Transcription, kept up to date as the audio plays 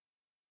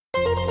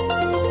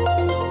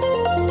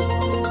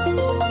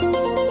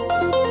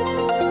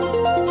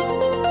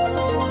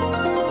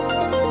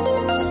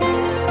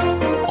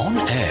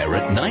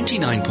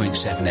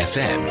107.7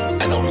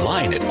 FM and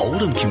online at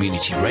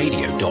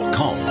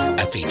oldhamcommunityradio.com,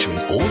 and featuring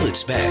all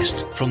that's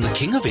best from the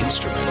King of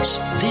Instruments.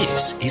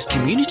 This is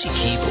Community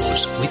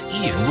Keyboards with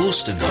Ian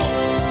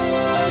Woolstenholme.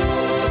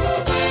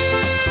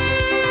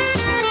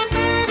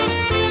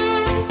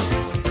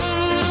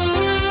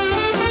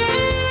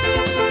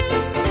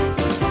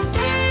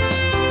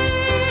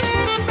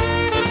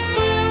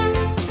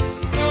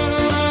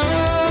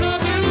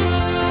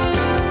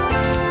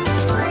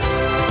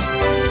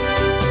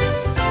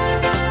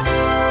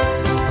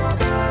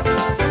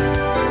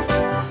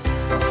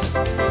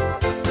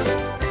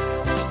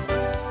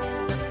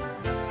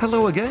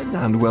 Hello again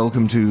and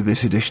welcome to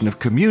this edition of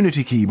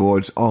Community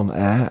Keyboards on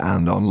air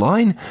and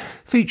online,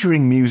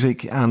 featuring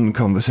music and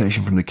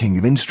conversation from the King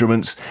of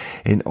Instruments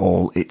in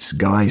all its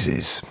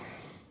guises.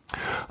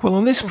 Well,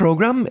 on this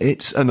programme,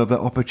 it's another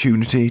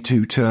opportunity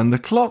to turn the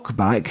clock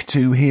back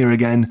to hear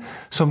again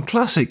some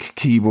classic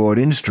keyboard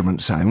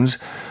instrument sounds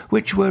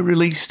which were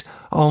released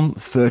on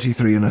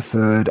 33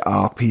 1/3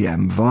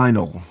 RPM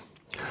vinyl.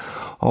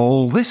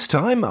 All this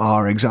time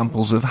are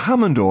examples of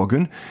Hammond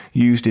organ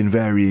used in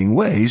varying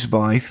ways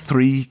by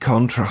three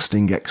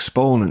contrasting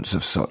exponents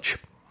of such.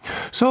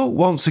 So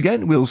once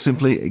again we'll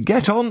simply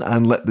get on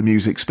and let the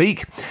music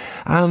speak,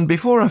 and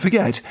before I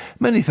forget,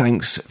 many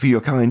thanks for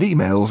your kind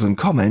emails and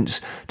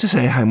comments to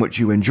say how much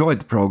you enjoyed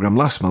the programme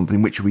last month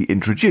in which we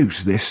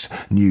introduced this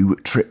new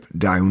trip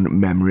down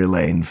memory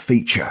lane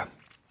feature.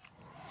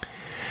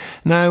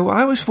 Now,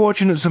 I was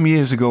fortunate some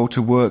years ago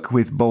to work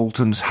with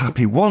Bolton's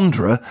Happy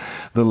Wanderer,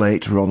 the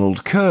late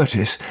Ronald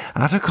Curtis,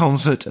 at a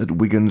concert at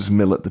Wigan's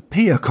Mill at the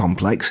Pier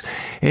complex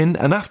in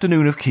an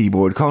afternoon of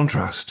keyboard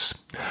contrasts.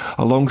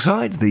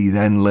 Alongside the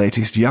then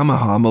latest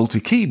Yamaha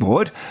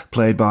multi-keyboard,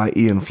 played by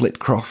Ian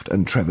Flitcroft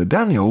and Trevor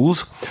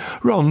Daniels,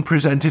 Ron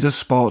presented a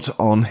spot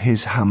on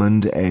his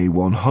Hammond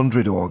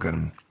A100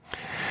 organ.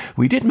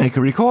 We did make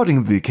a recording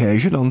of the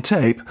occasion on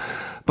tape,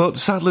 but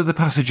sadly the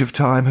passage of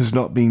time has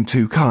not been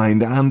too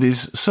kind, and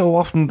is so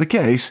often the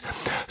case,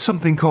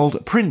 something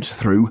called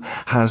print-through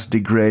has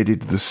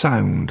degraded the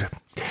sound.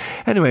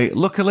 Anyway,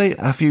 luckily,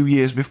 a few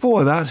years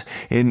before that,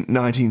 in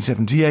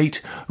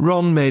 1978,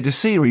 Ron made a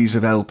series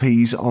of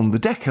LPs on the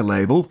Decca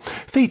label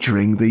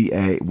featuring the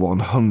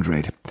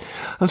A100.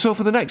 And so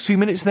for the next few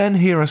minutes then,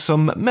 here are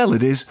some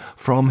melodies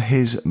from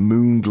his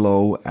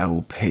Moonglow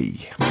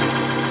LP.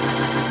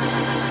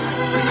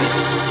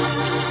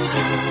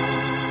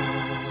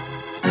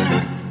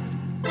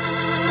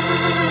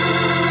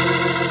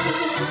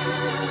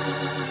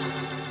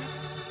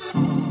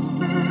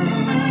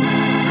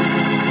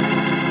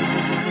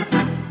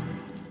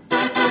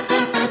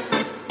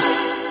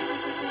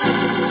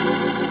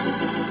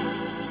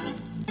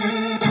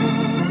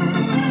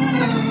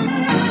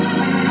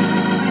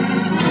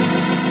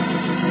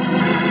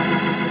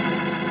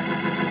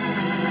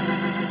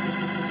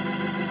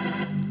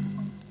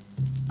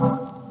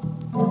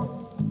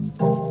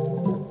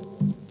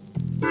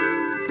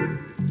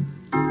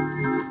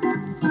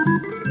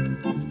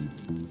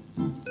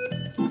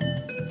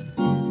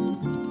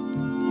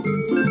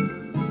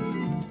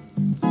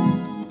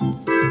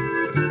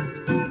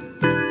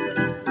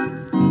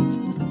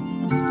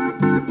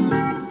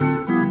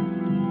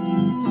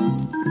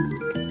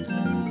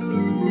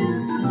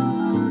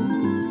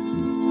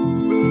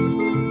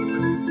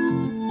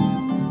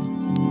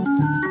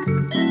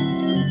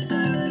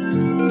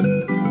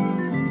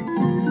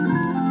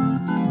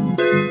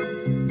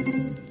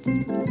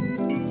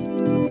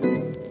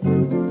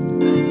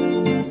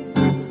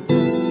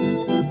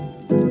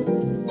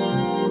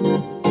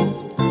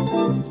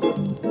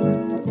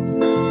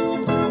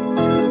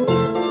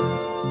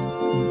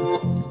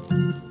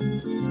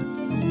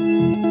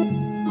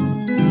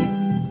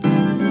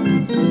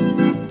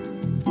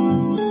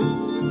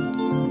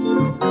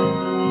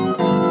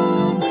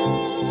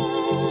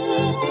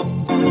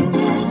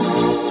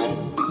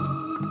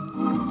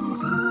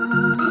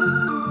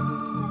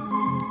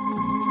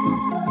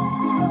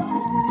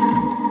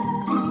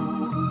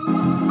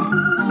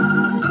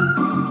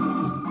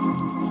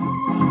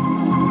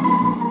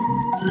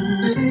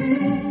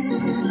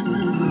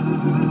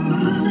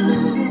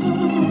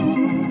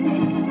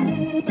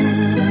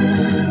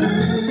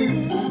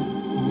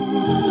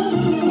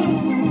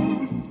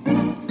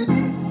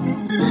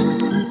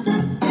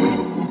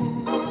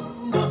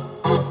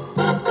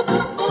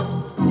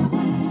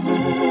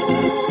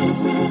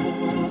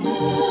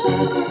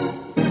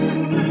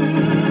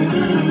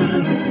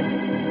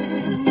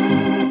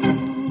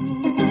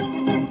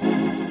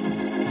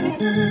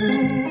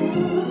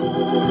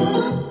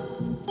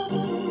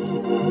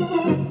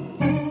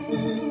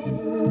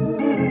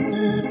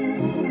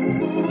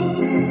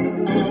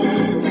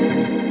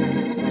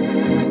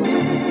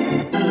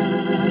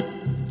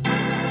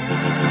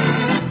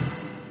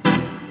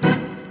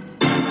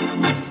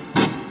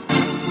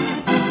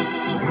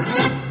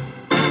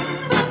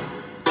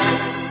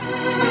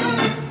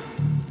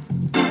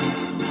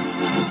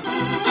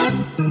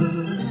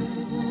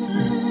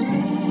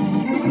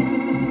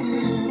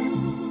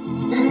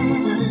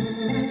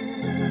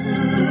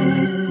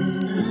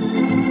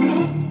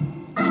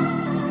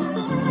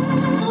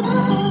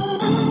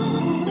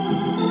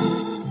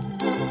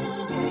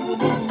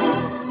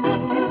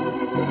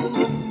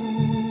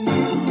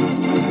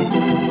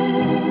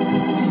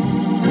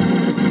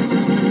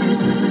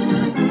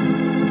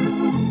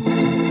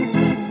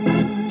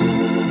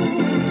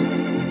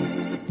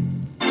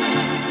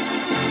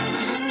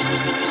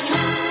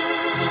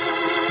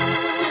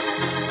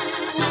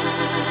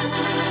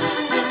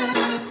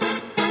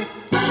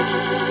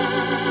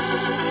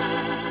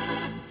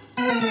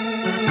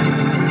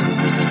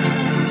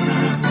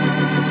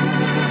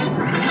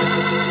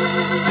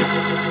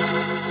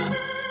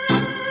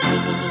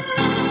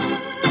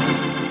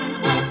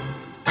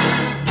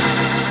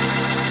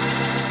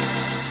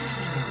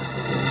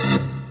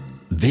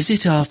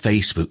 Visit our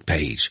Facebook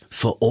page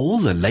for all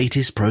the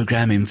latest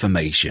program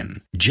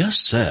information.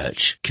 Just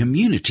search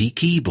Community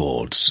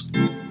Keyboards.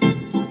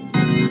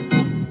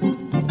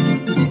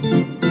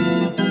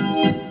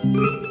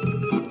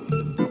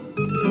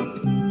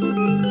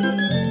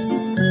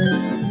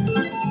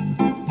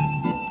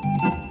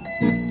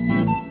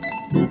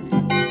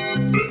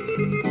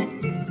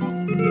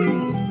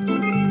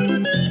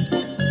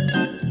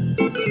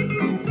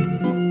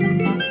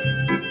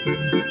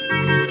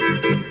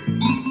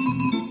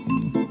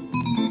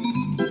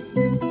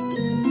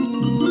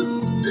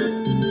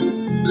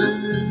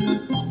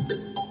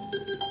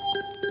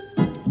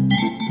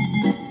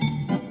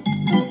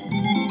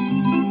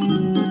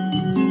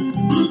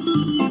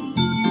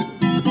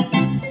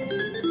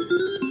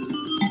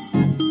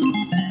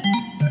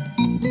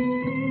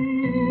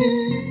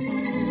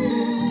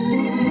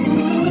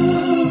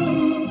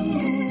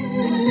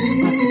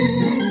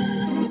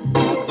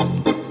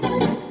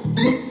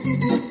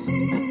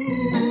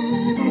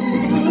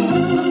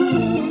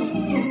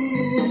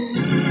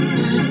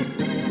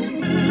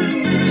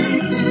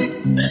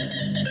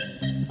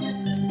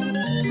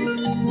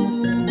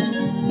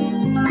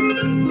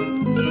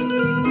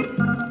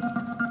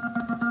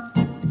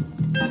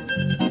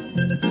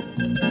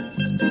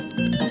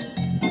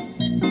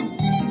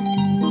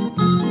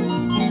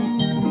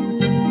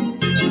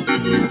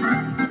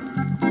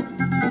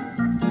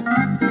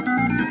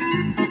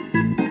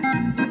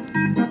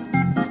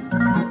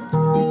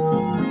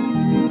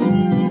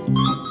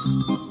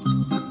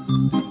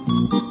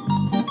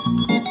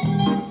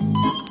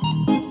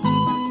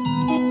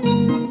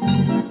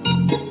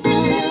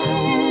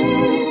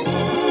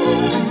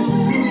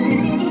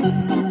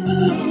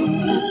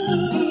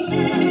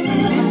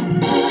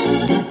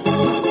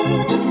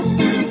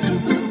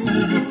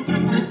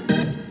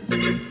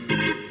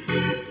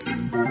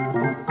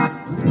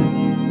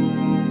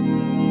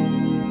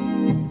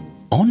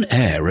 On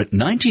air at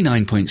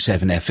 99.7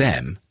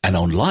 FM and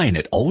online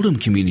at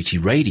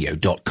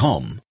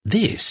oldhamcommunityradio.com,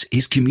 this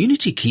is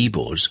Community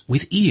Keyboards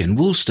with Ian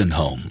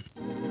Wolstenholme.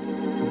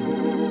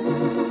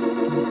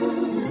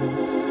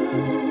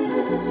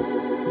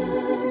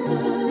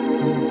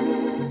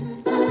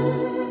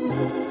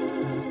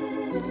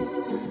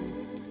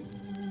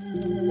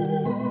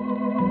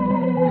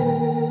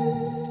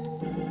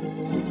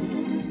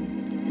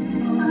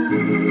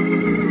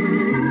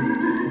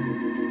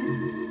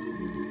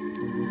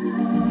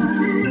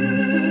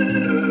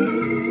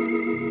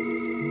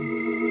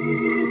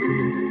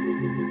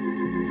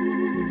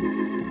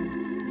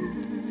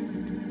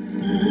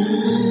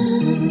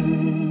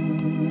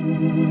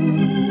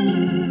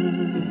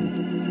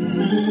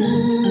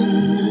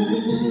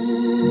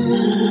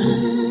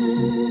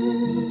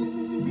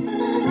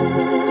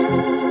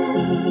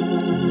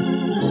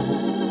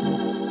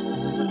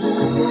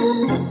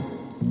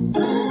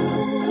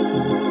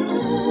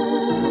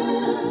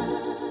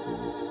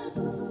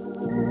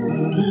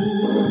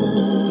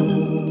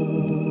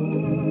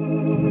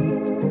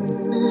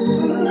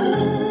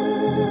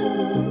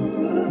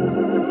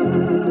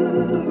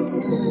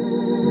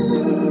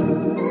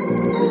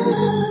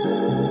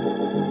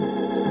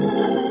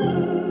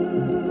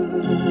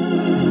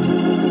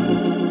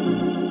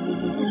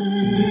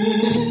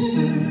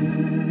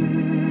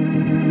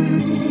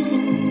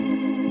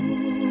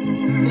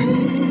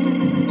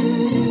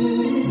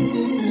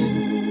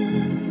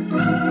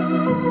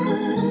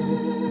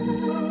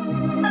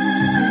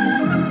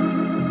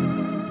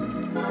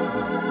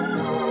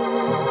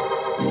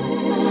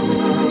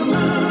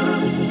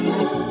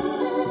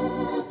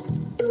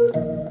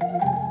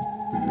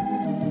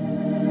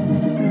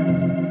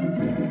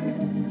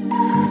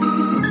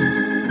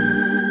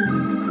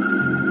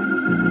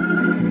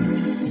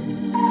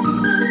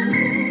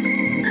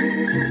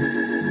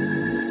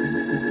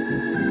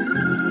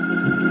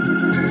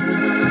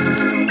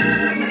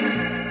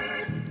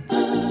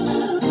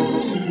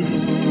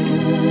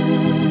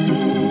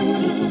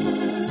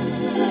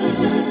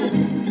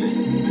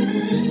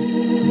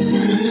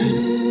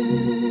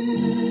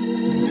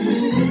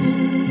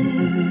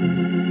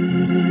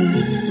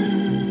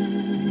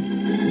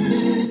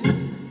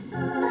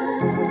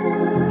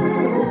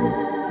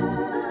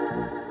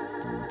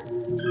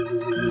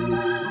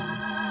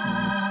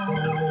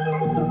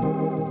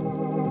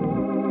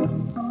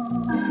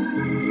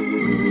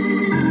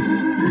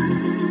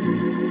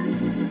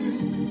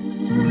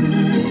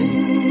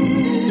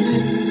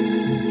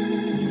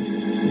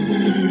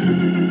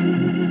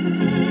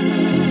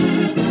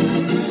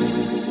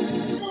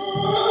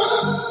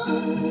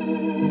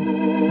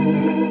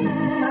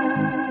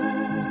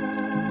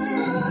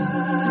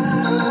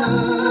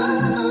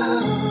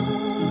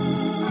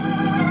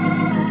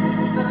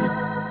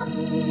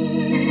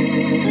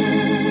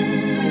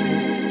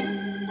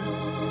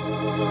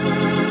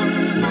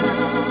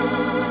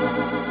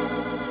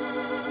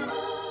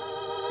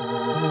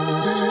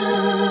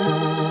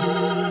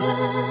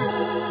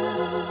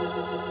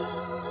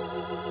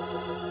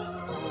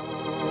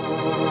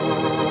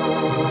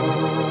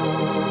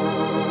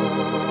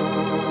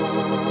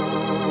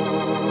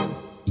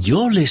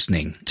 You're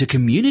listening to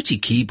Community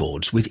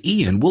Keyboards with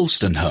Ian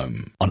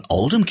Wolstenholme on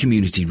Oldham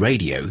Community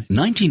Radio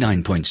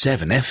 99.7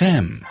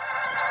 FM.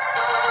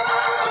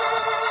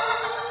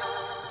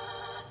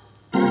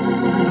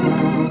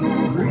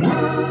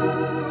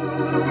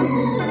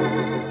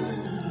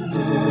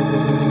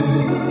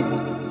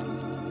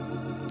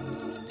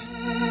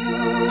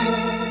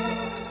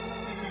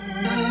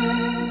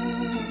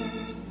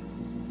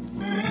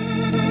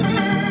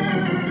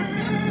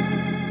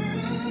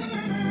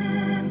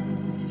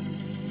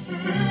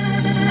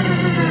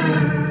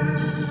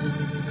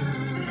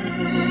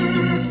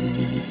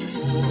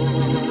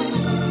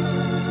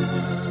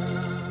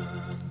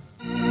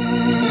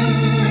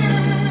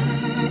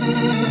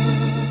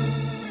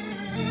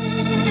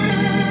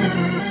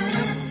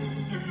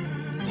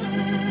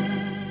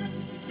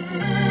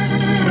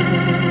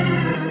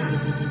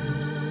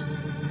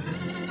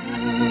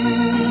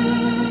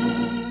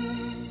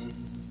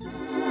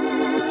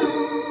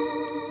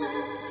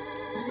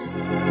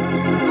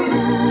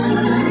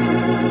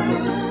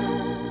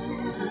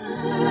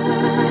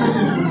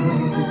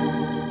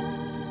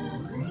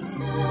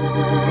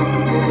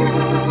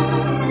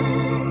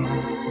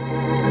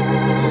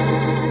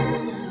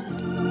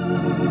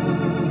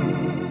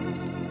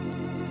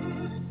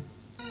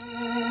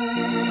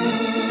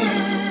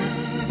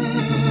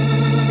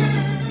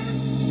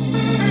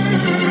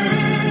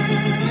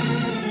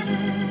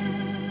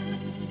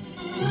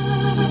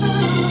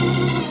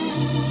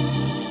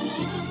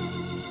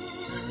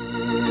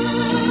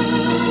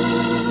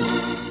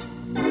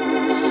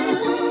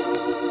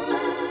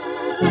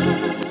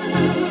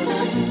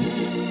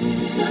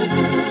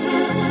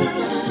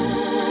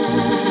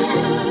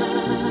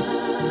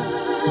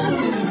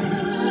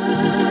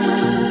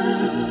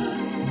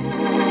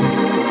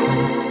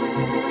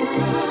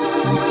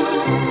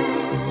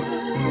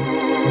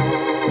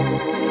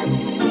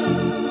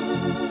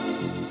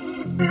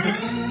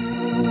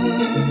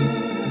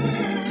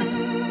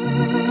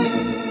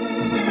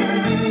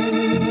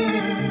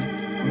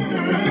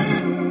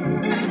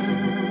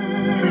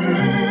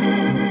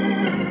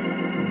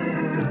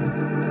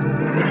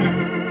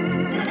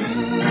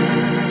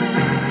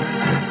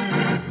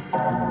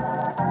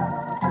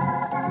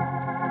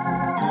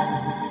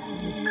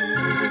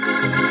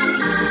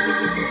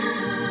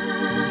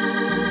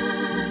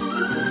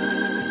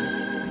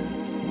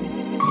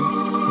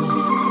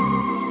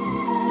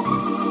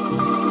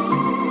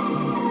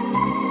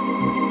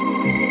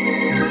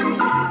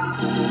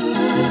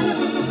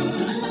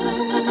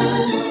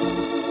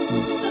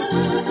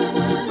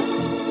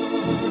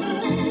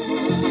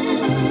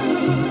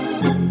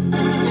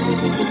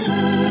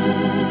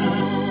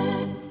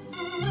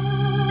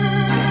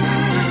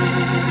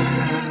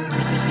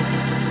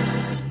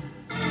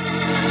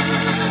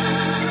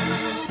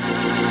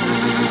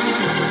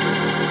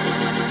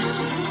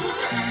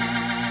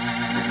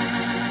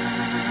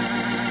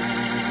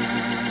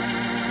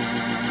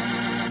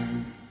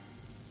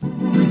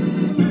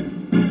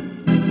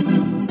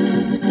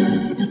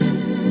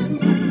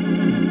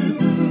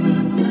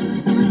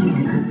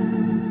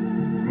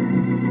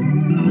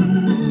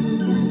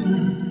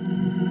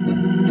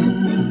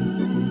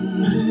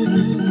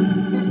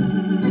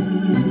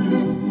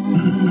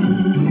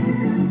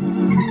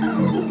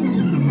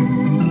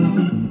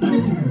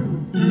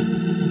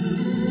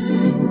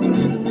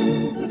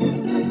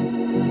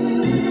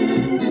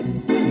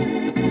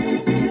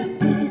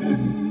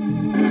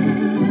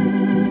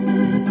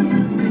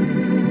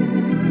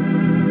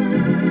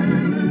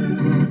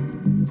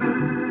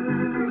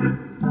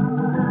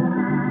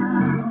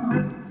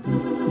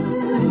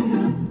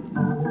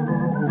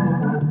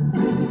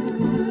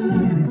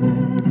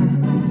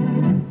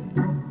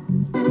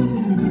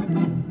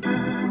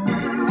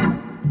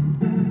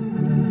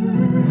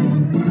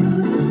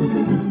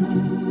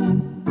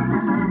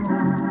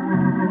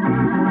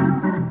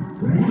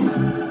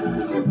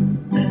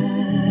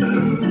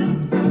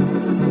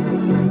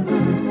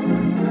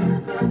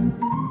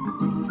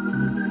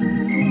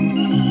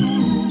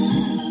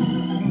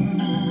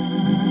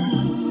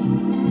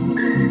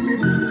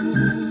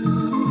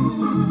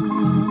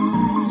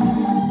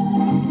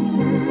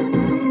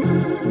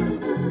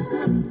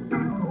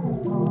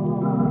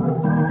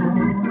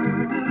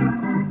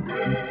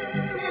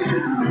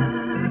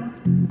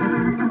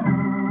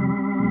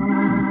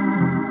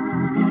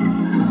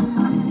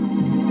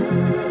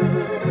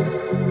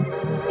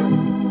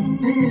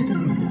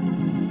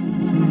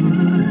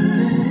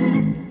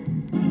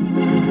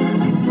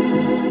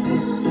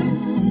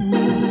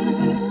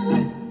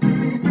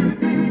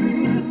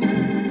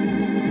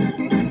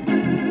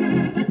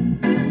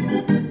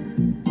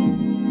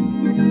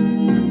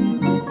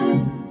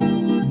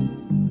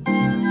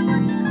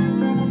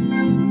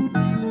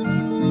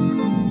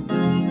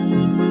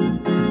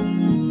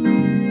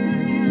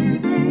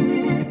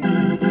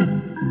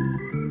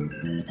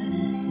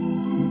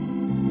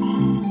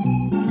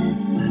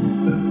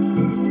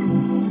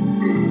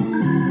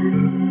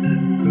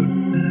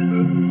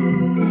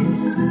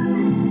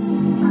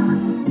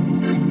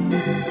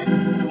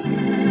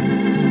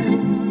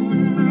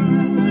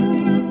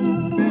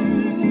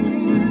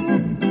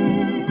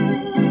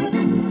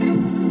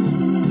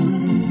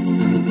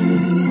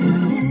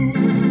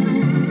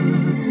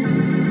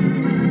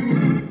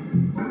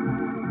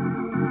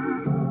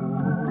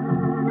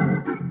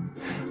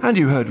 And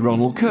you heard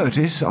Ronald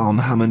Curtis on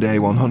Hammond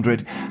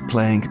A100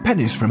 playing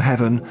Pennies from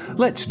Heaven,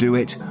 Let's Do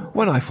It,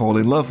 When I Fall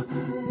in Love,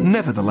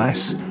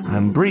 Nevertheless,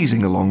 and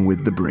Breezing Along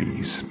with the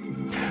Breeze.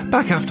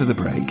 Back after the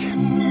break.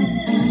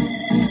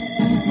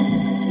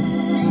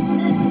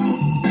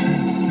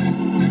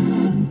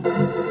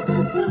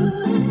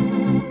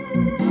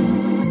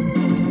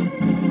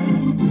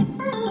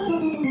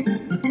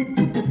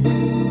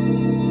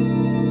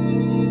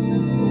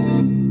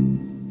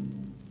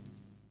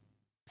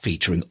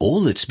 Featuring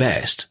all that's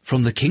best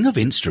from the King of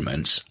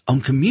Instruments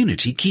on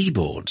Community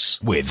Keyboards.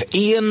 With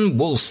Ian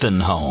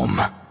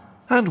Wolstenholme.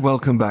 And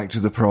welcome back to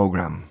the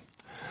programme.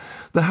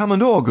 The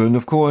Hammond organ,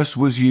 of course,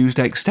 was used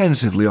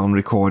extensively on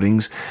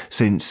recordings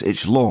since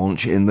its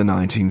launch in the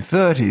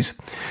 1930s.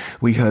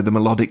 We heard the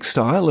melodic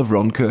style of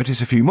Ron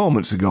Curtis a few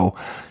moments ago,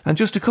 and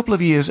just a couple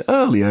of years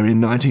earlier, in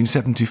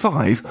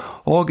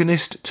 1975,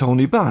 organist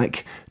Tony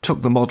Back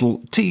took the model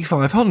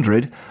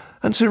T500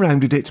 and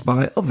surrounded it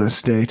by other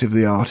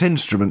state-of-the-art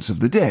instruments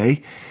of the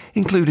day,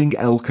 including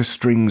Elka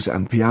strings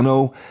and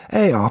piano,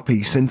 ARP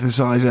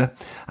synthesizer,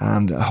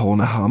 and a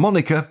Hohner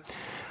harmonica,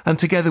 and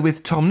together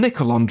with Tom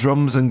Nicol on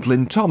drums and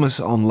Glyn Thomas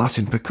on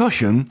Latin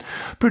percussion,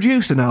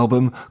 produced an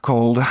album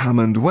called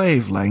Hammond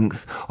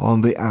Wavelength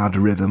on the Add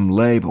Rhythm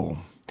label.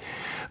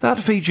 That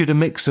featured a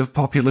mix of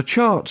popular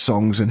chart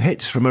songs and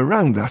hits from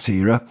around that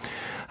era,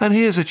 and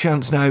here's a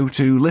chance now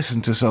to listen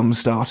to some,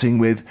 starting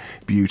with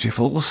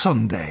Beautiful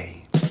Sunday.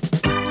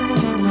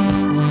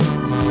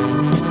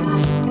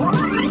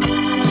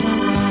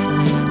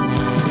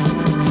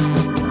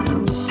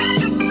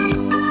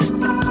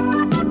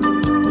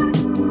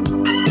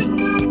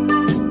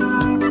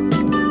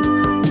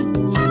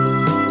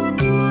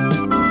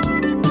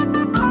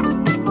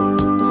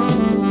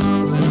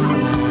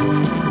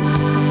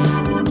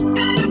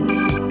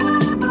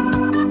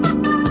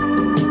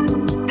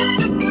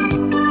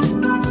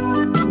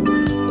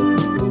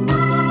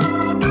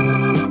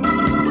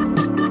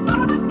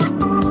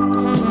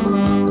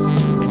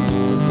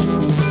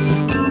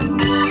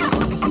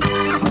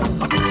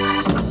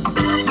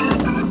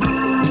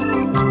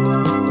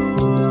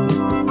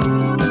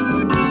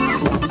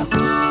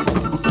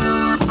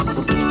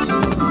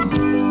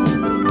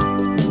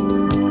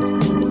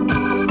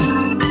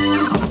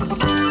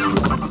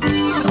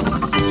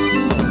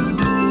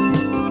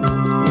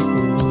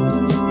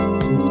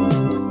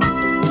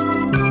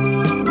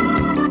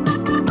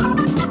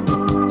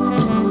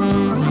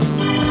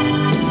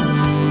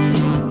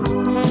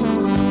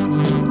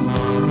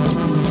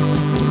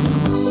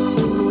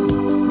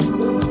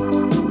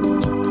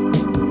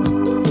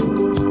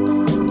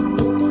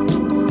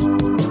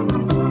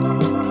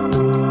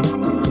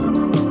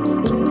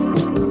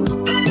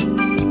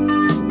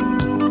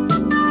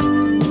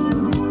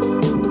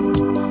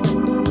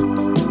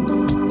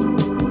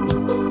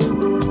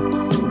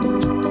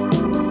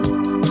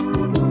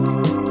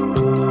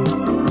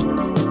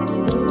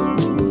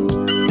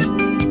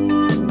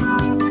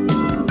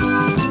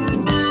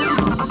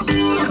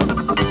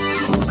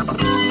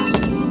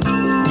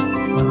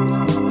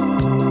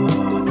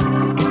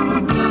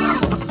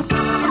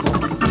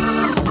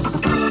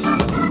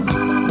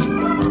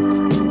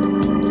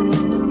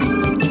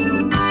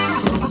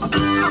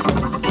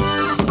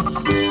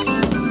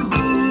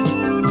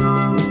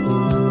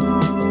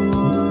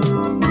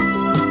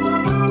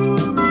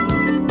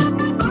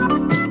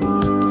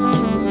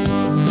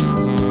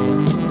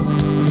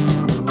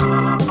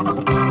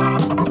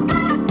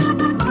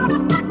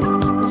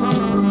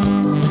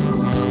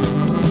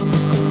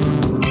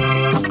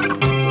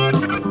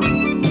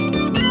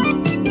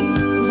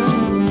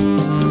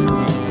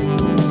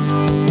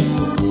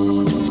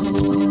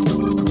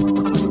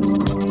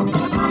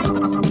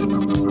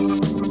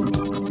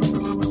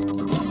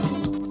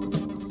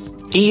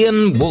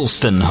 Ian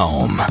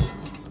Wolstenholme.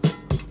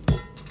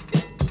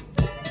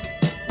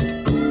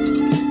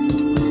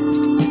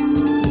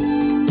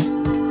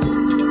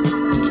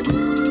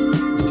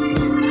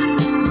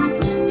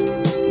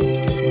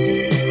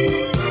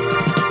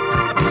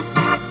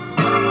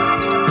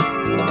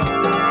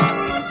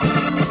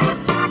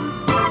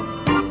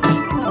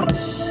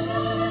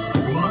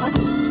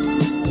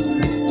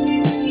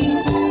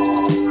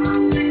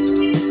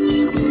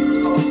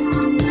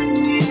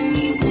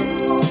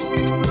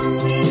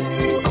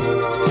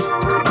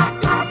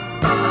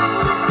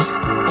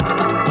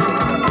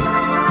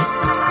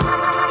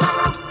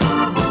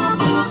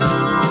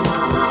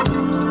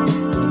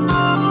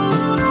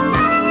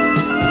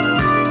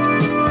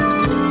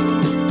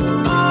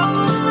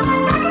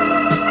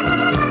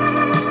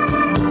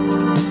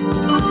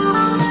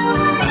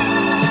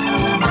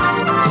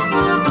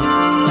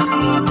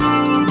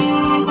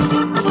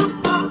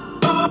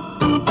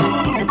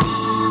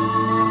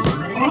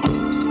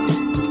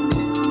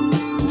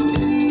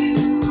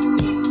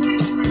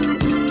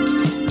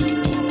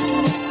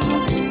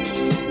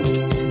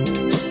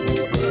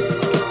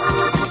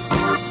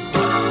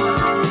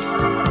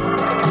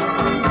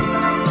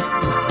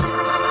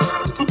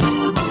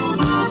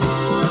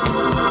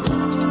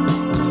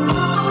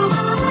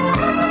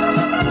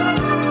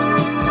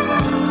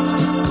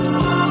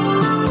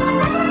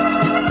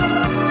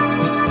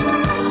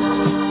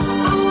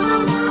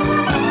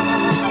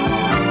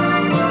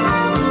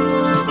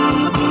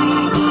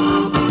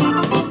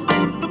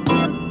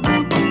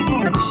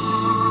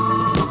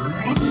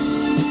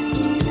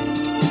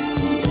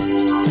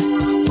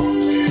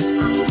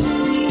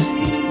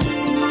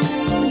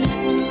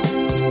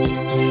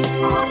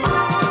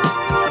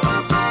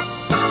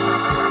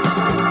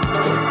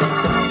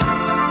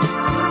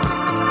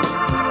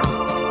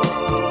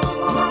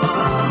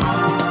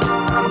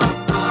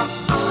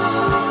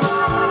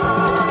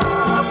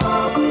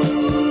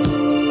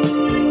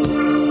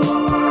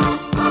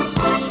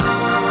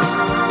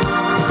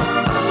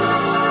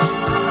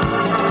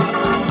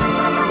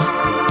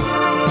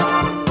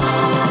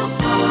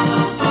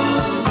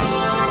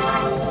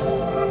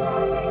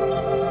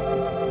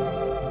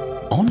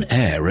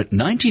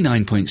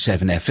 99.7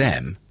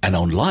 FM and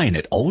online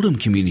at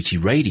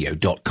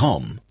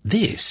oldhamcommunityradio.com.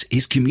 This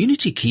is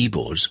Community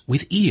Keyboards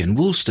with Ian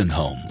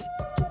Wolstenholme.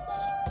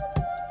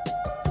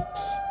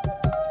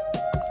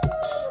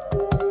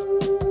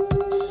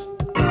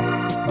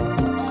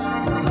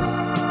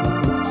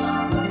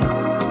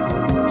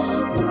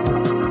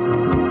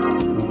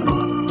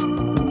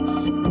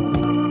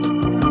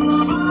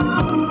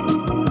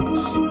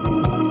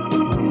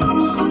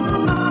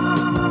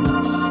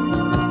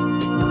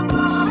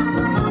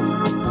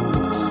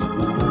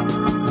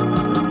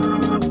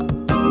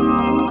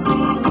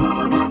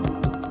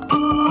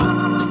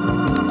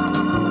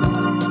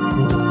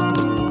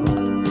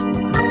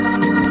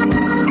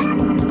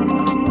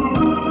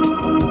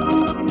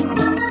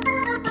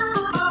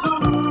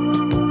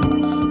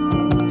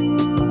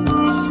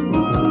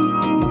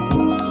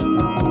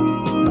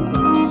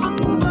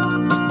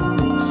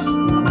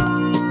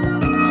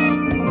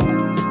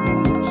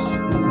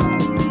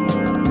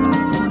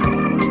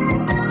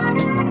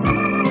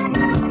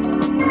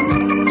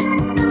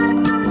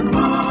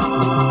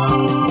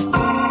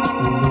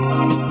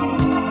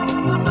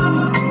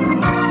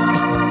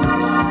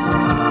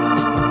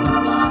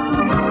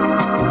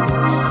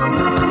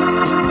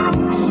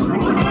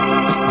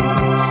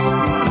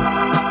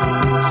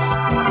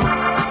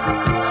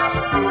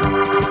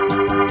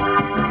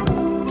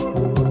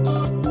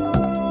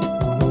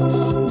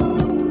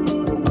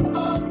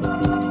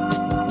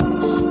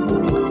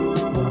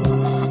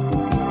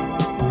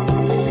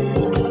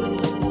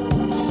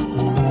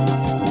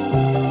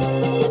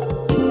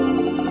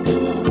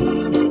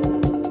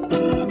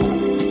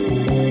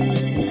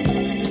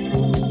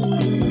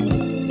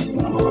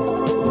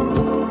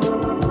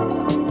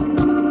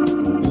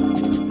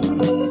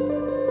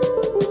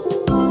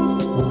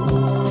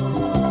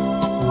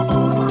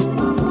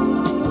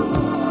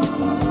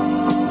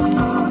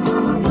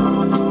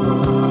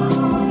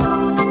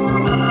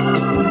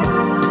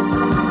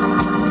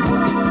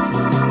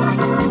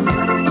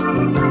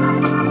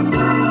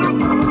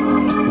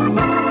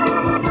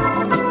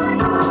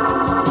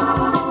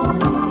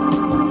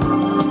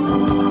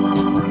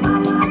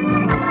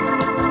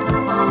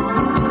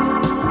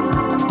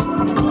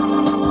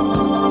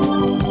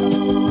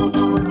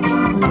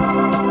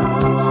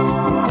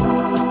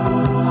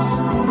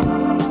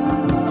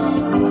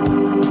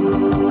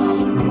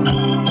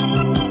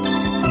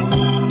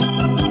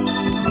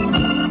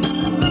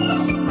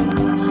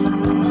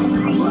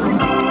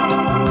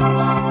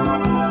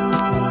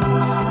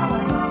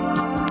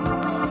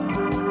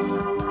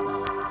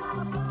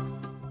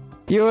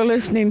 You're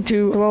listening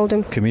to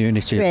Oldham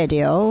Community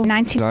Radio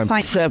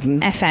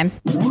 90.7 FM.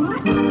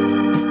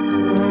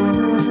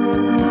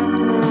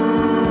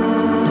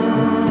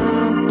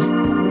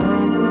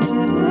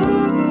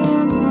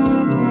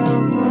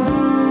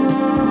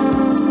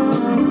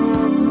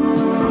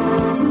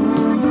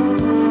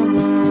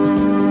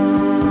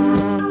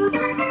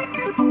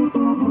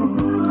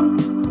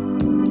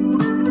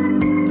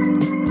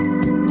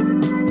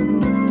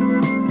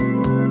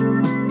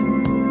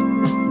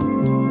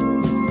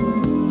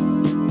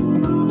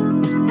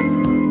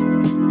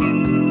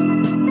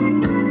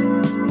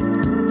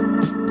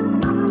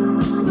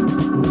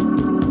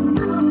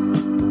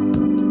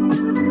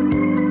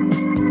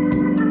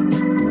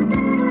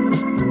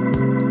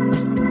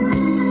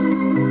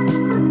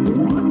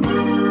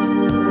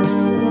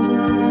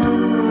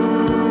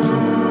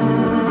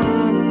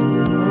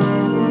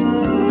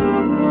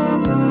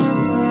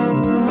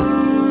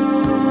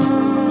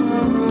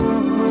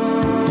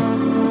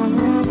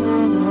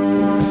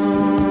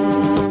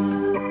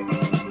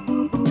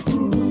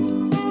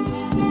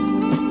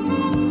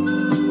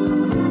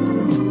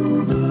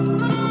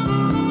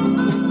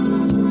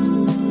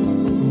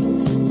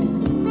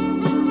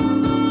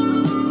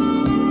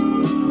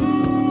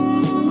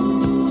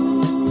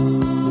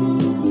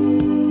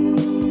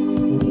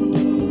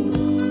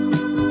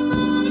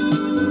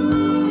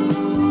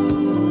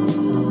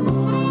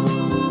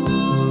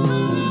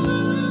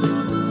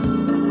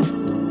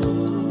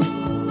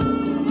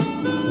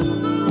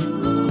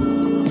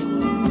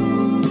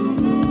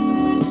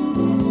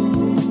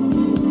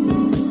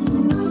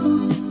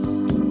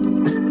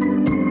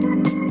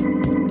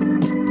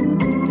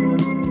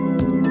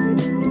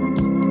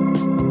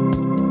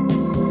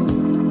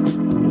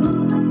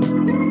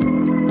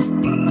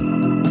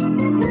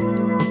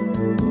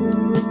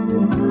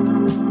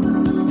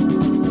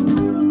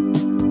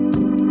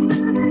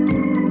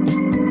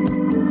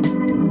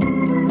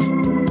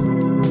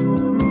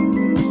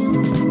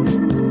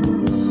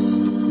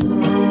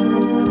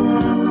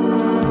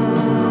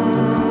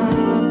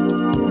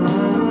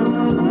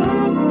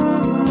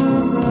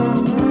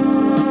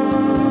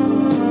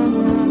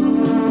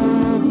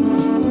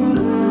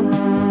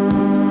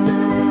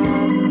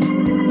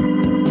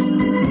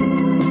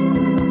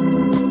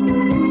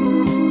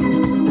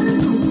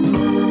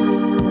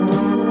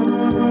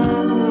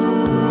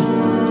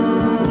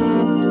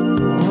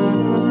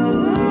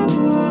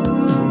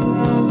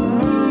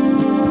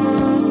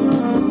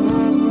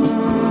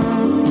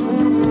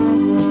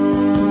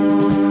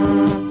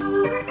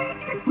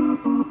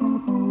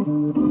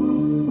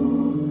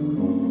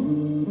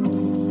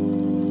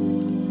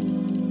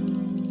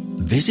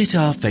 Visit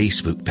our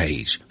Facebook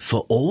page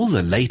for all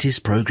the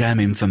latest program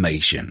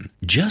information.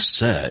 Just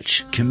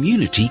search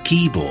Community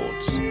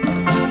Keyboards.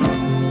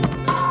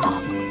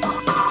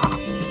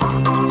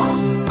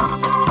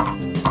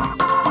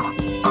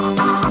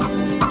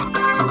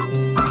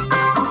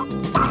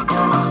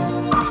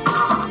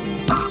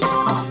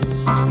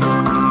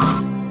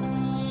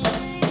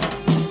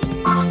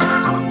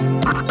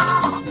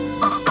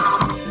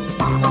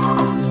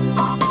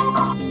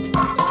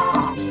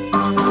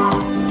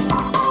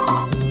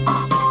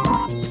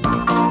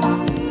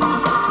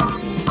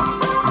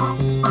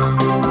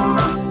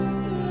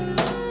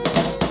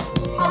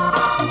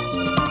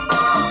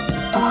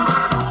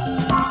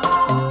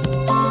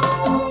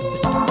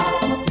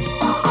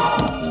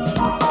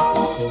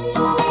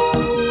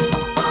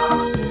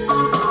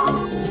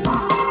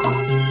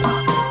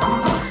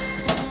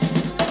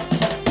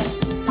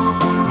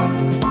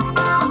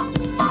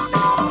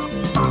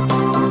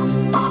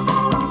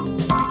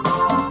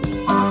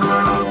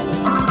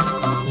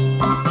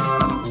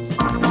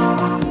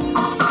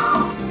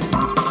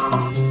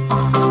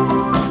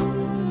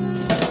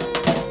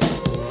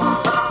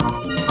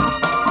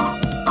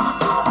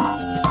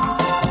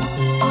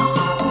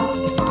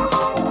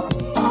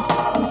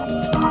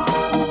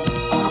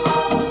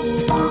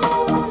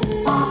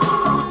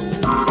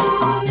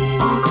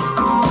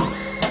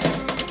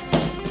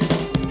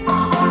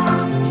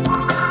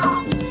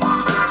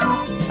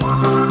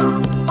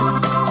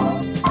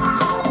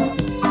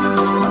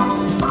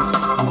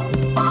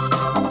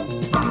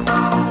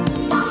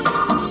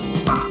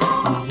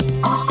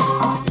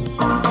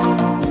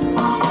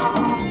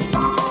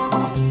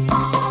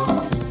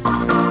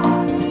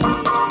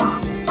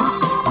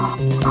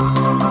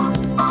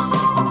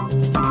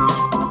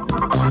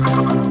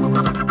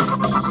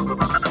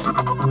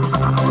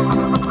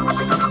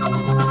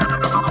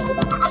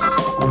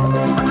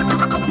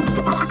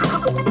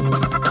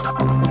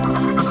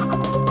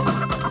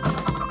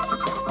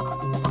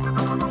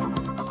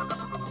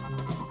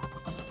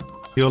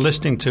 You're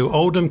listening to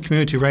Oldham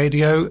Community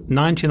Radio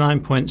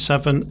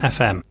 99.7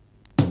 FM.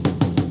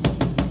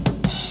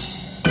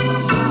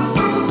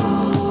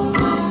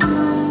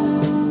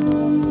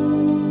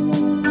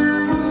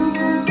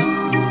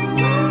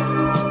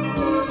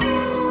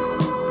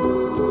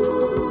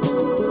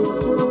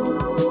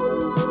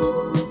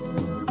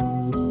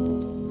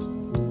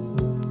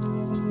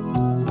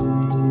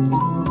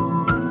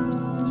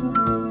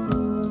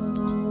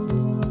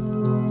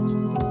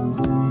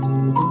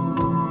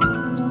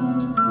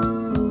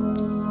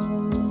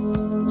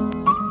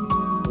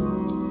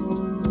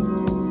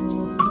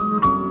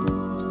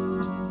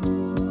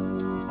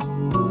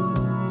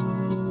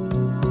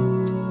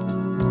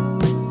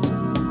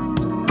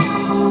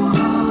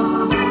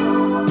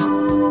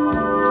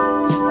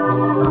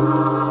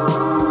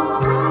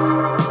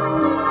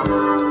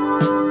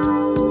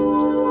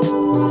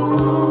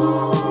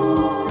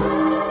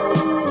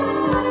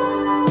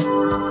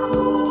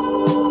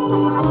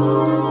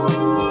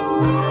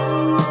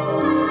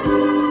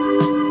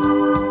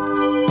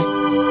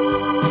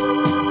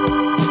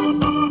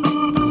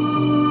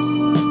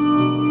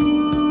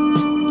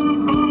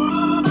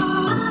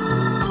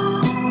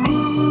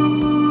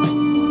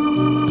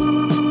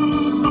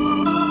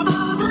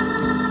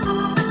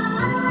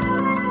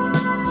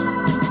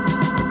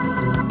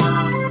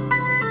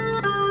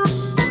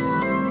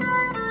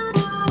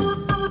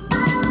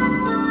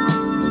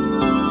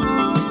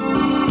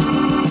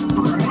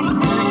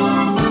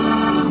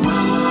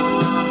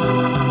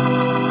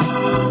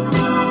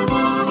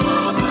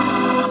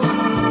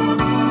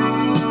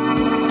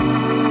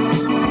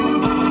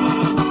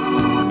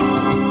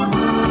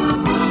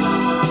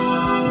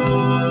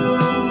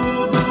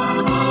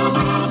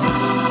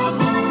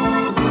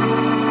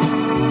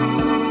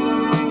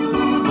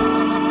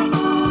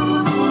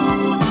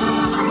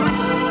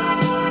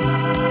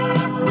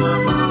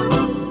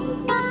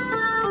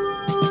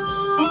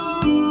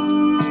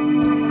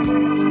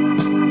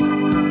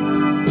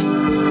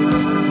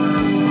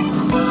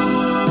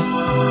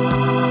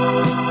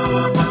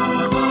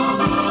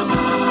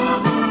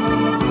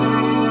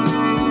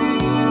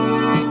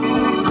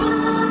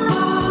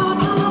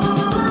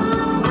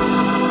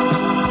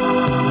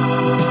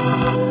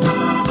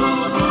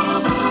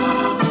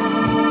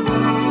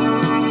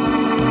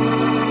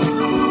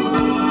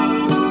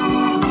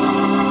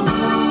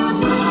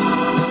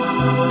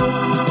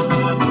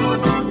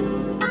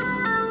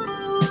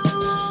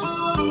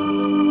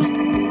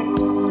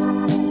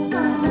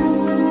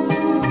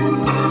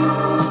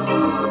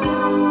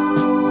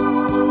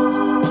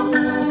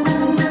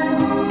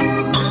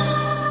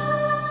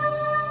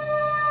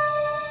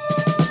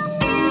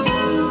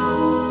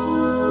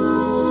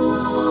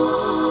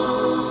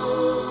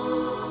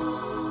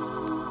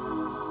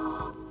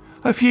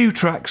 A few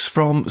tracks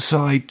from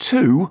side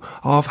 2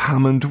 of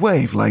Hammond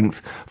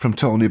Wavelength from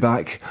Tony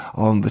Back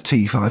on the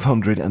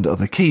T500 and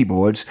other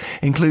keyboards,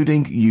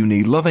 including You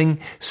Need Loving,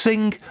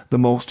 Sing, The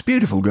Most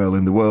Beautiful Girl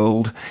in the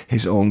World,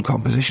 his own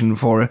composition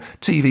for a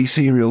TV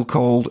serial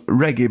called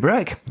Reggae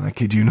Break, I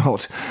kid you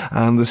not,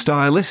 and the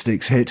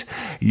Stylistics hit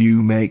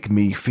You Make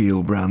Me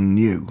Feel Brand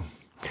New.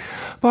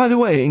 By the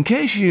way, in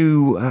case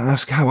you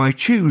ask how I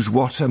choose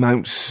what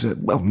amounts,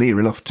 near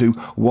enough to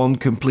one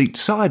complete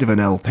side of an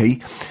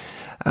LP,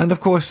 and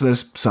of course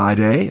there's side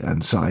A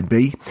and side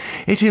B,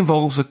 it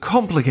involves a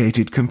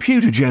complicated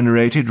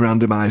computer-generated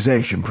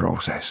randomisation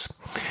process.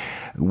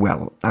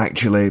 Well,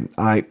 actually,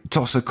 I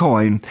toss a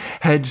coin.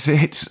 Heads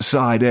it's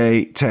side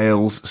A,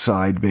 tails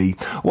side B.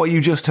 What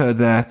you just heard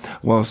there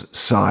was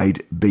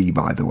side B,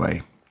 by the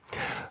way.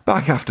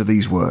 Back after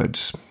these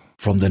words.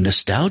 From the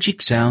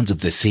nostalgic sounds of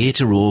the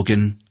theatre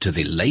organ to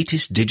the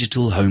latest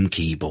digital home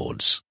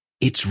keyboards,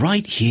 it's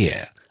right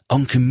here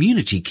on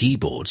Community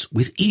Keyboards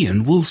with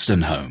Ian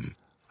Wolstenholme.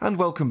 And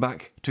welcome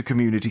back to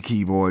Community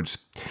Keyboards.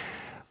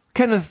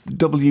 Kenneth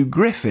W.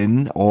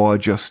 Griffin, or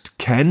just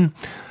Ken,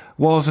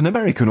 was an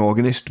American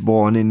organist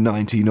born in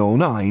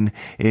 1909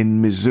 in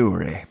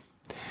Missouri.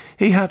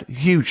 He had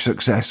huge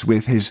success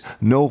with his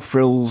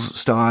no-frills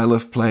style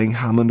of playing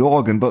Hammond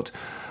organ, but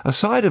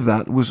aside of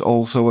that was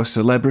also a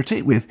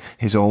celebrity with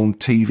his own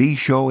TV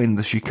show in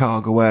the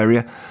Chicago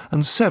area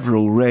and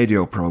several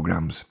radio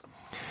programs.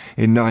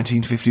 In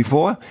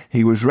 1954,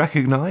 he was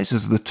recognised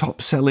as the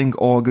top-selling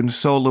organ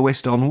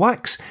soloist on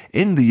wax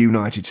in the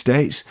United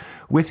States,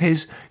 with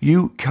his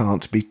You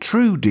Can't Be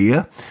True,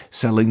 Dear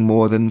selling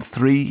more than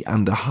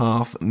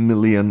 3.5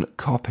 million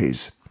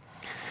copies.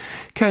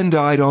 Ken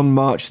died on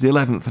March the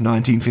 11th,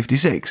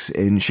 1956,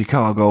 in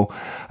Chicago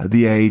at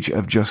the age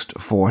of just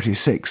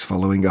 46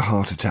 following a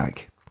heart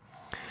attack.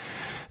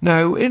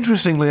 Now,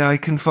 interestingly, I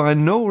can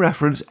find no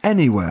reference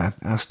anywhere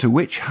as to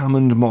which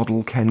Hammond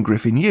model Ken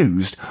Griffin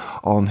used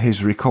on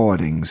his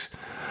recordings.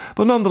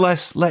 But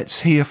nonetheless, let's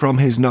hear from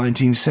his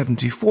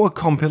 1974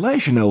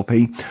 compilation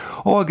LP,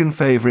 Organ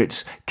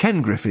Favourites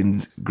Ken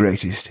Griffin's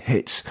Greatest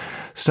Hits,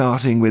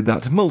 starting with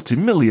that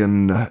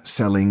multi-million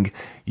selling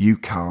You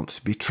Can't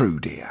Be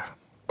True, Dear.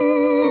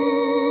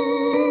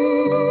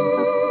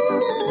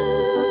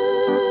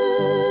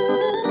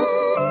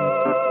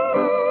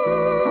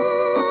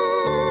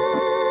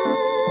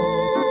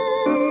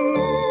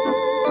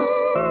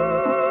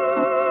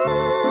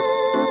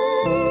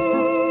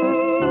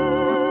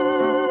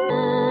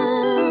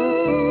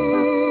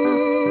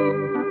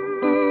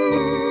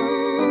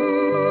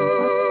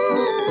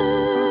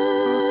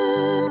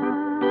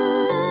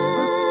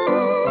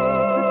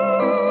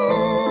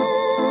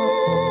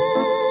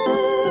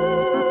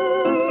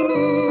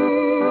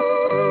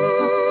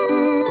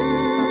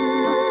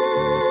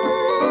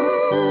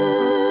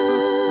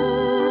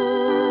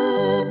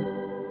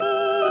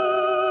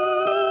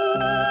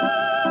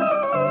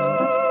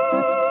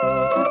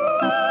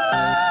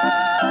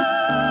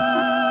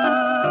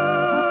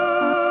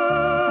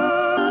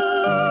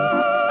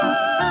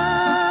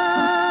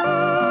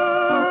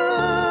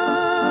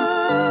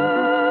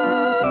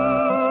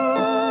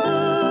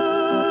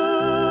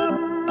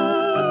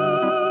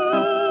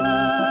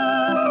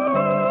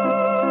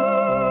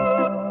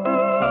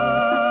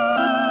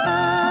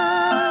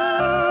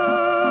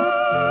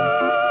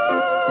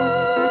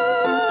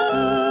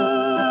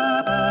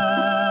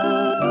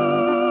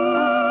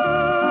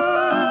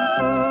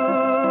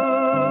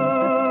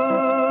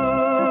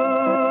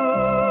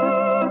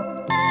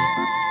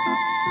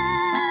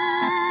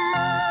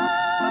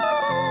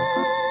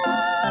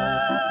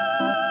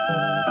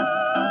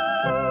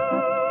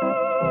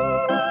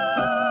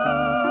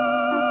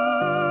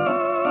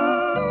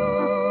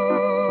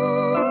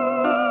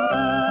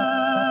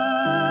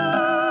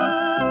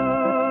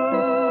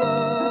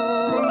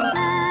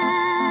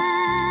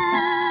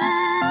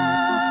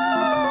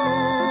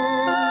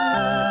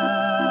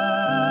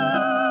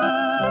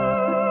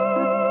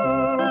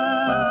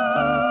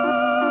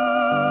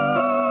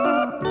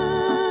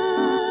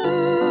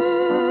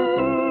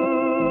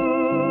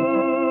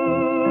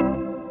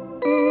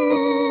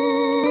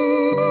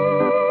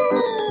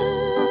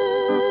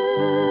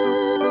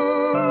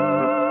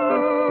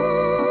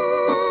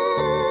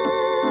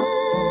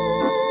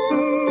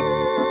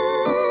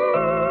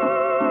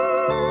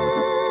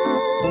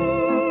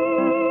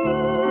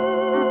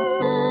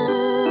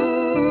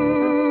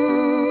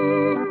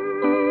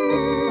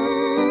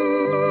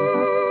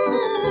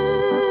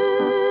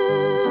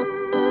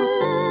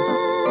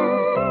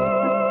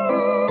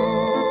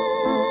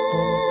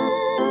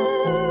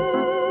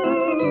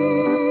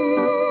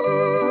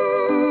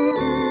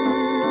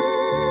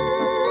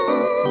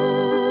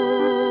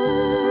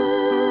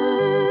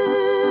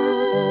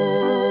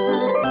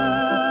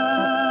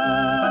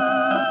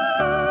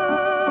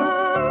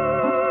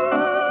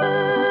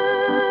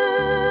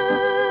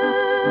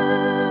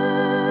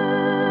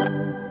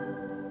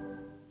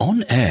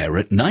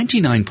 At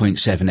 99.7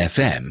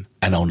 FM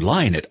and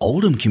online at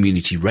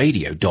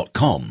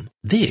oldhamcommunityradio.com,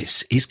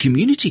 this is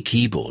Community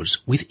Keyboards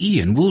with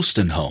Ian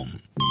Wolstenholme.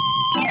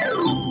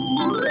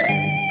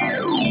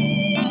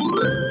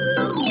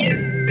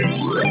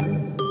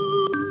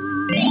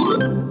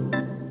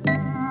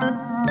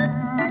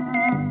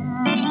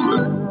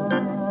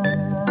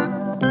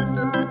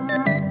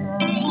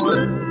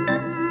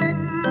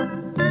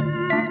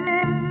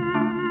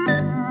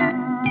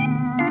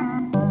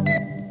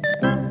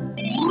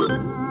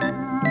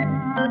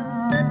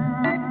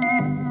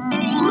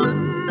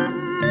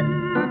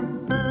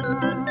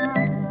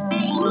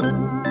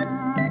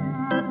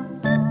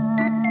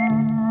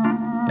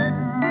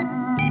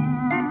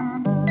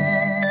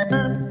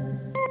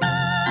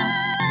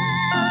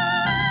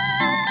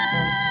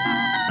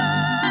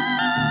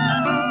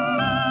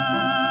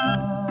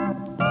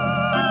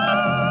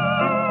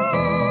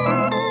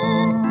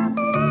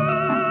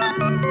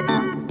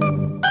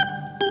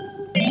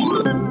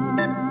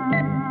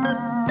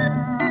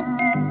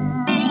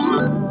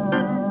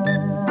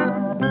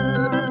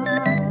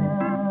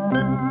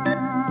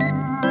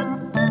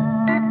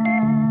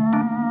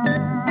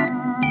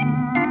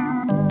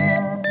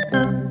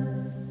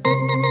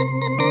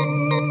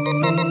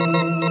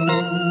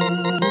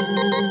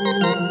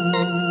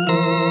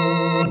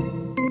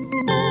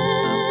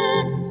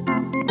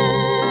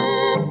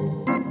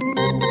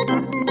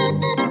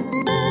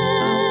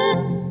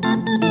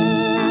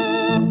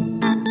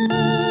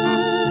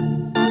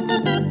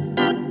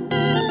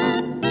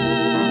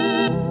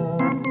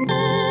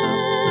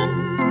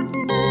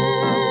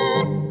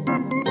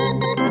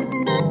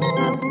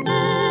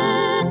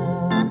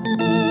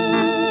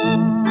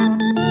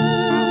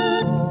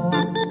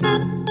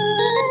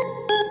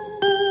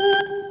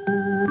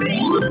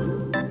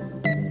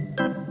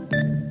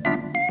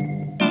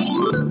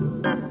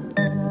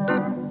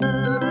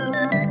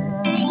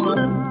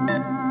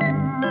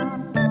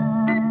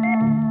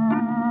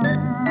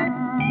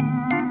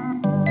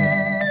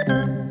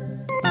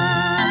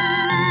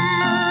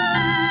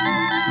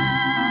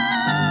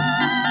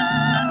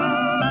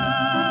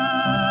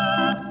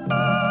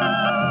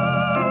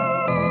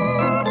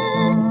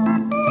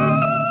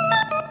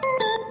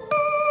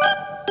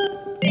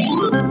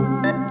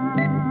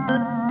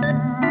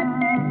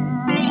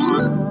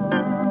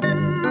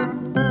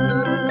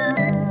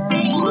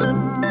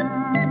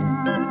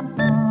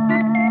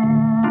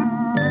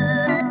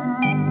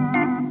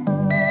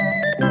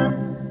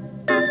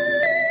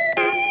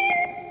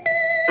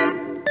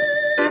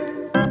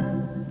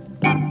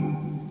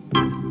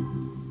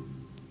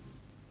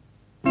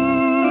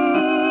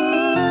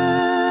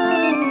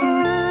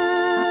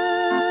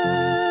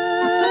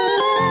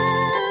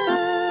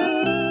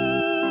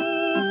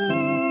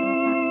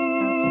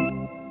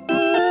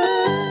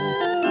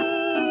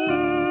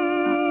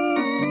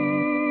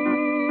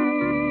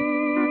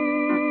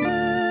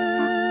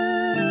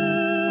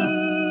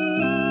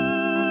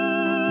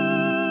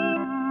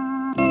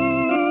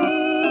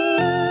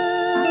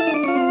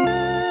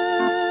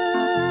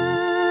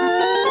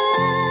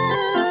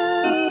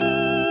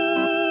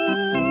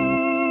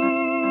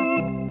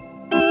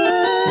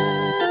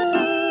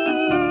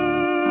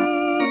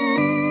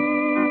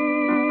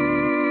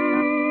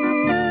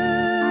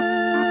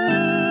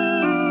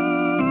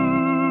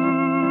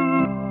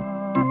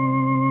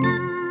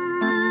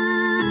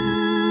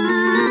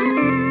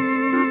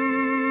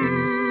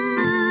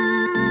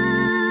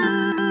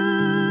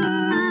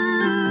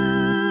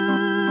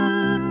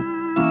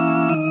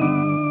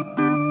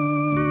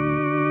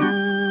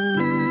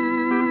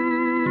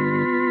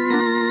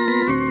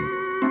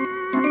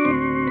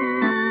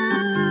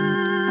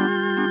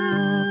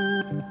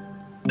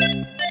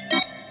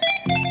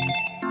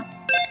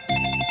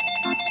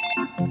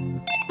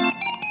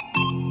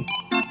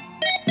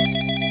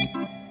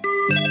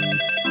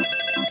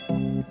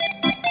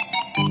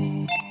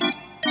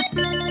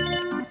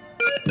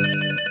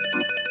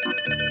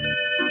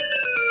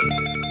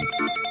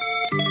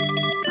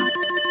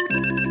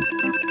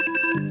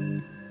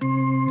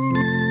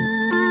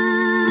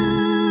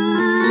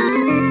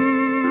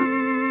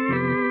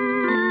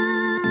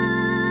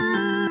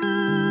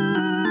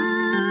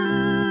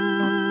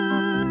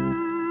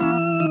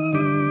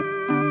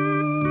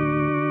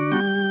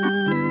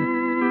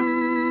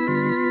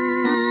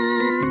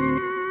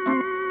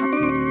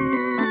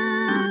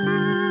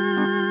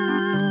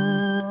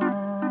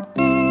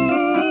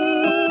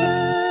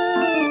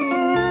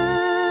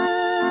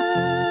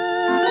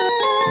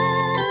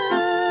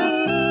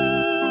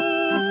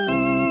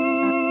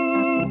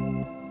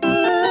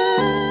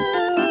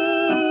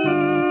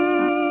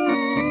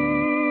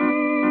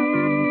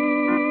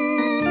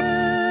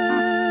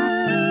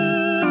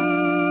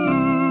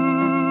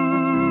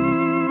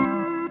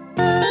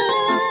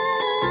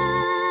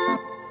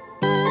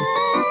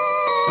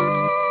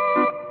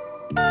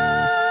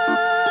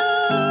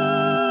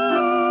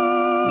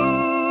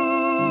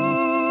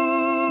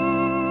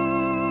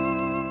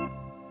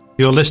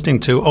 You're listening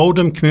to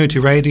Oldham Community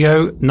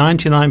Radio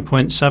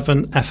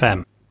 99.7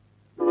 FM.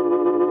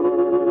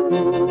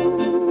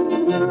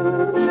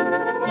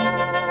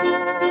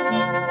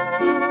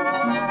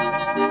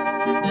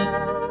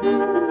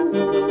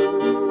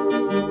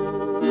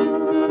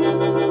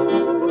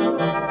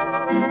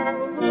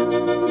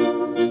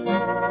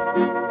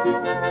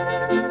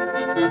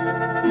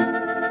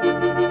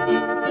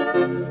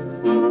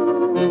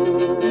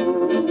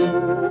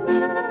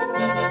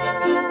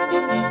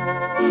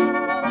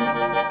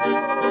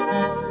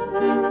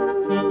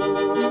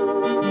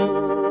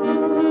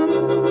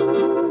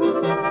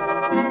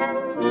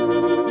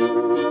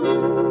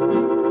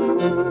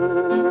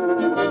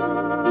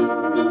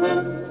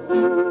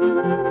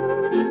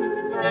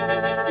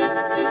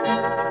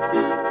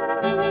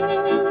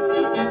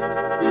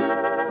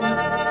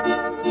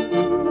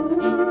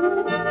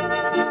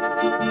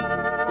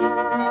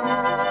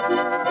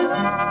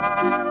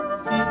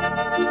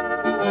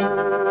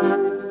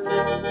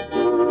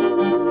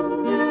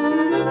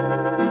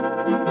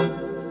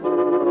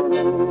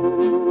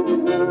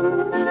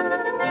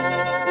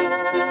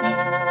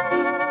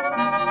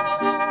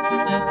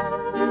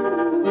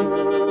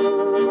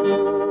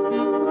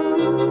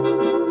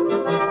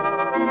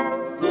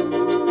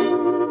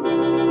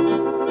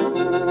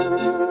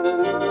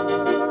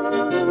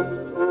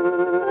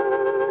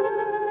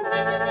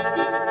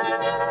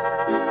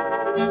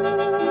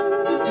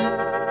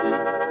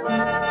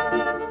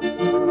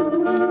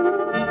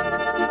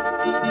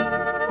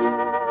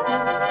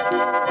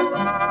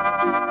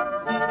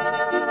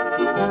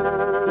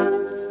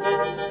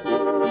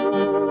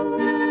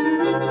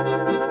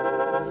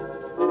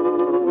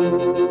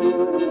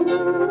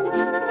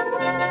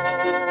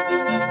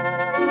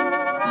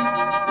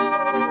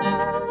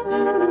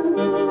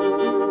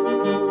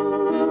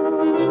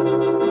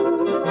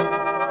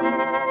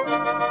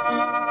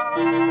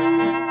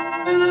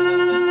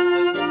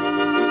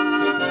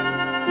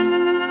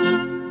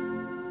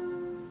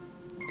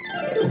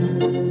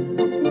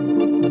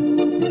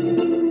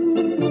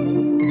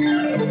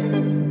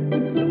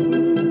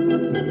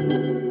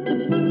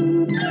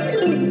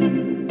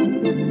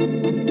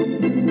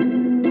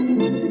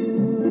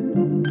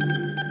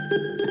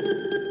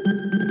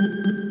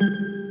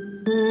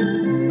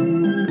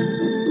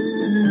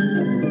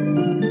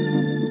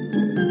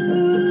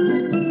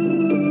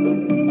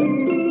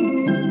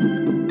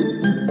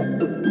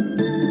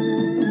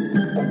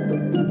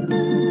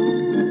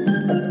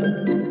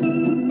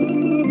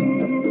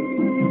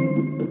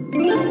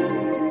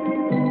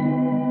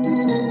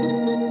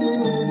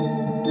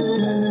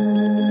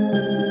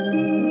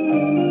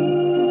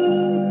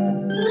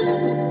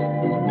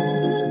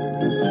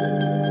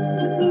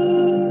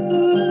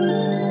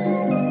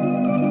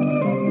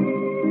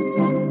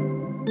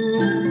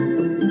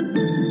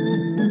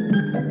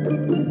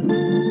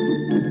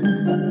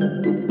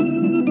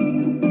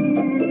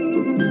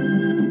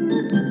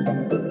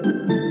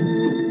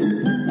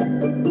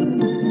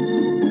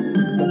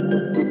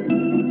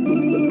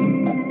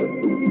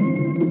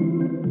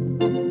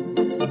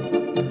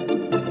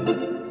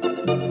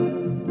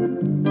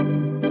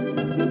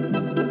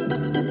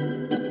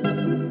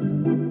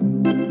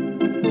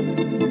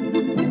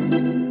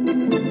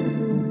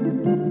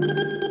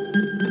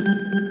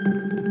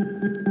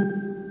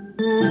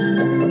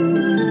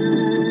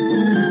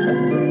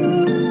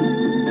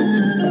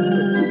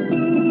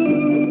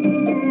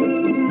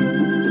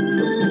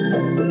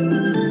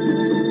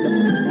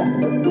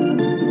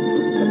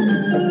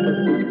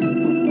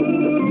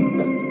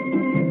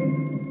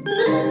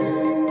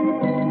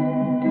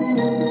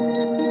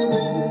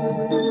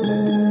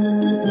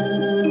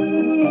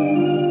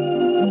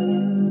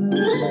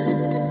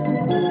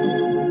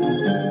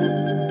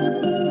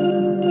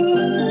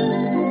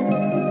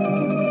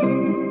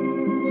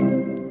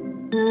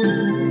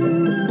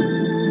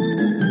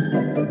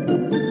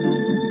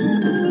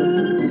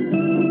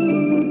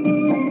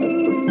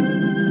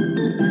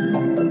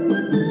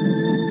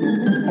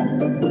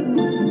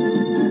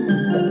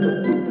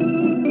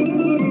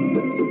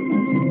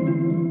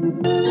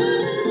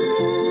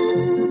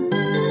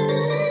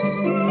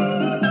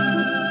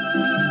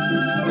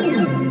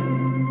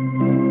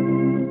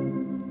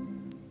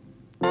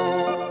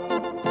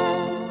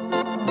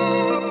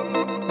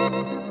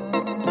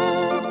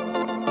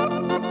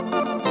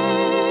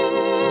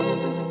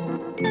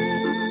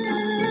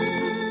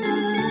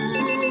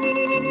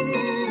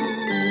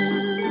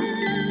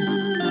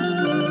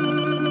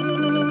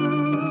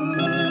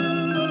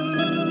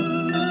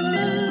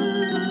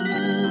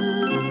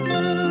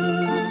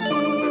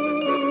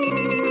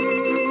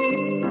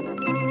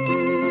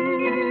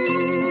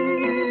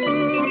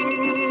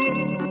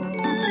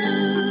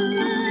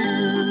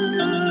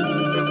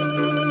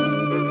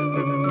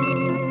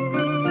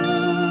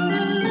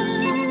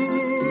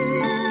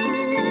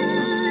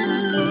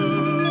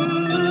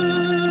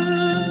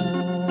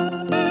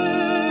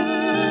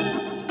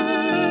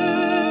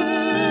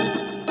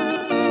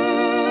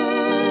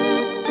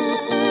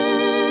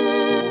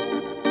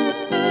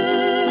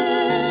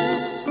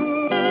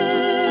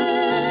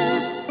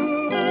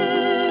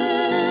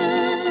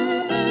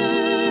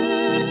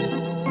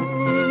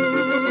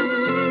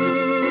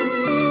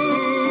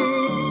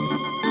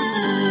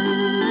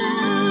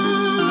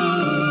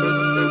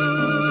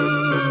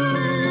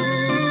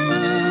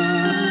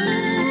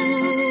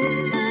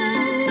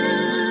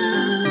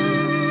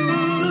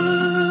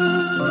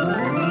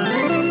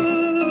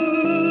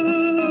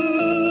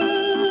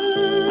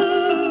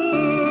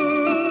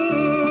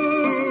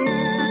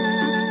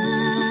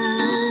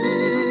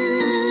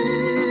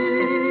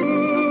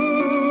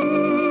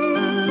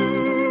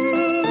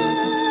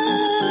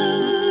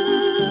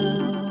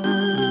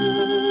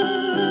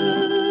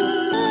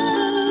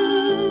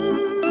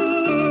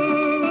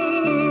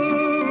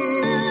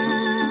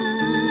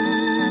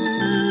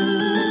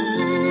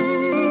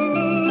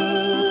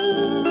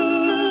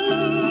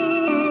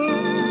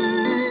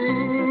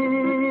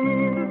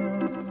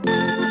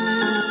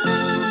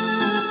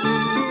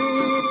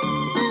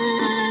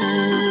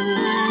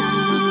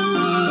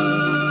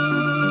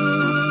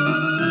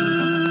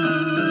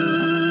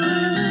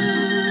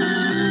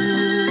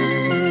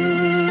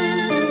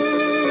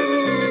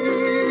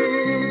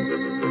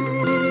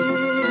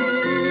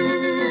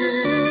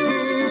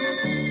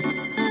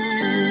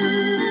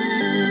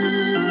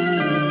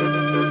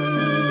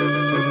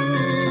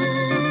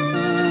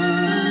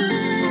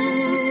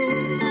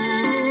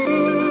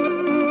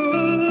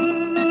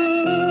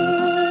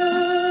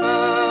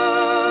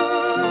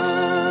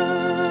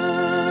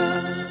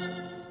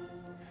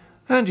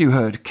 And you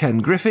heard Ken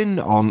Griffin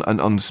on an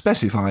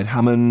unspecified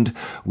Hammond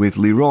with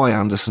Leroy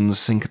Anderson's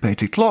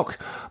Syncopated Clock,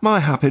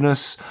 My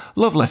Happiness,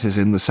 Love Letters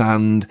in the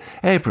Sand,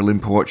 April in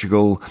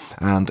Portugal,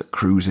 and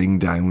Cruising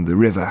Down the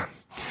River.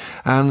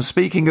 And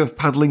speaking of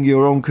paddling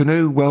your own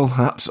canoe, well,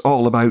 that's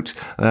all about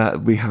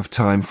we have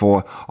time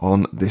for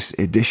on this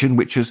edition,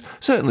 which has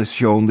certainly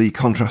shown the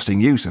contrasting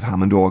use of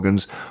Hammond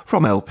organs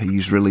from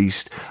LPs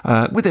released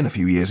within a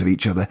few years of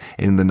each other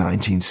in the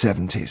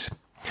 1970s.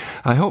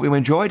 I hope you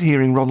enjoyed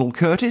hearing Ronald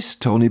Curtis,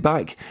 Tony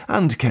Back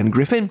and Ken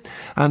Griffin,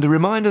 and a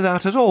reminder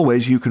that, as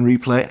always, you can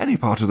replay any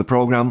part of the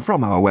programme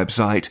from our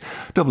website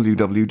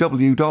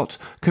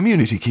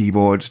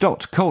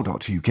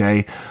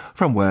www.communitykeyboards.co.uk,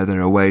 from where there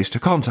are ways to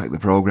contact the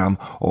programme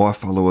or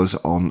follow us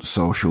on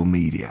social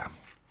media.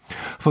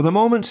 For the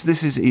moment,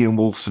 this is Ian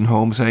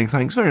Wolstenholme saying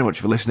thanks very much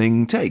for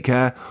listening, take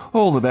care,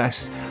 all the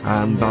best,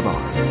 and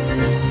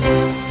bye-bye.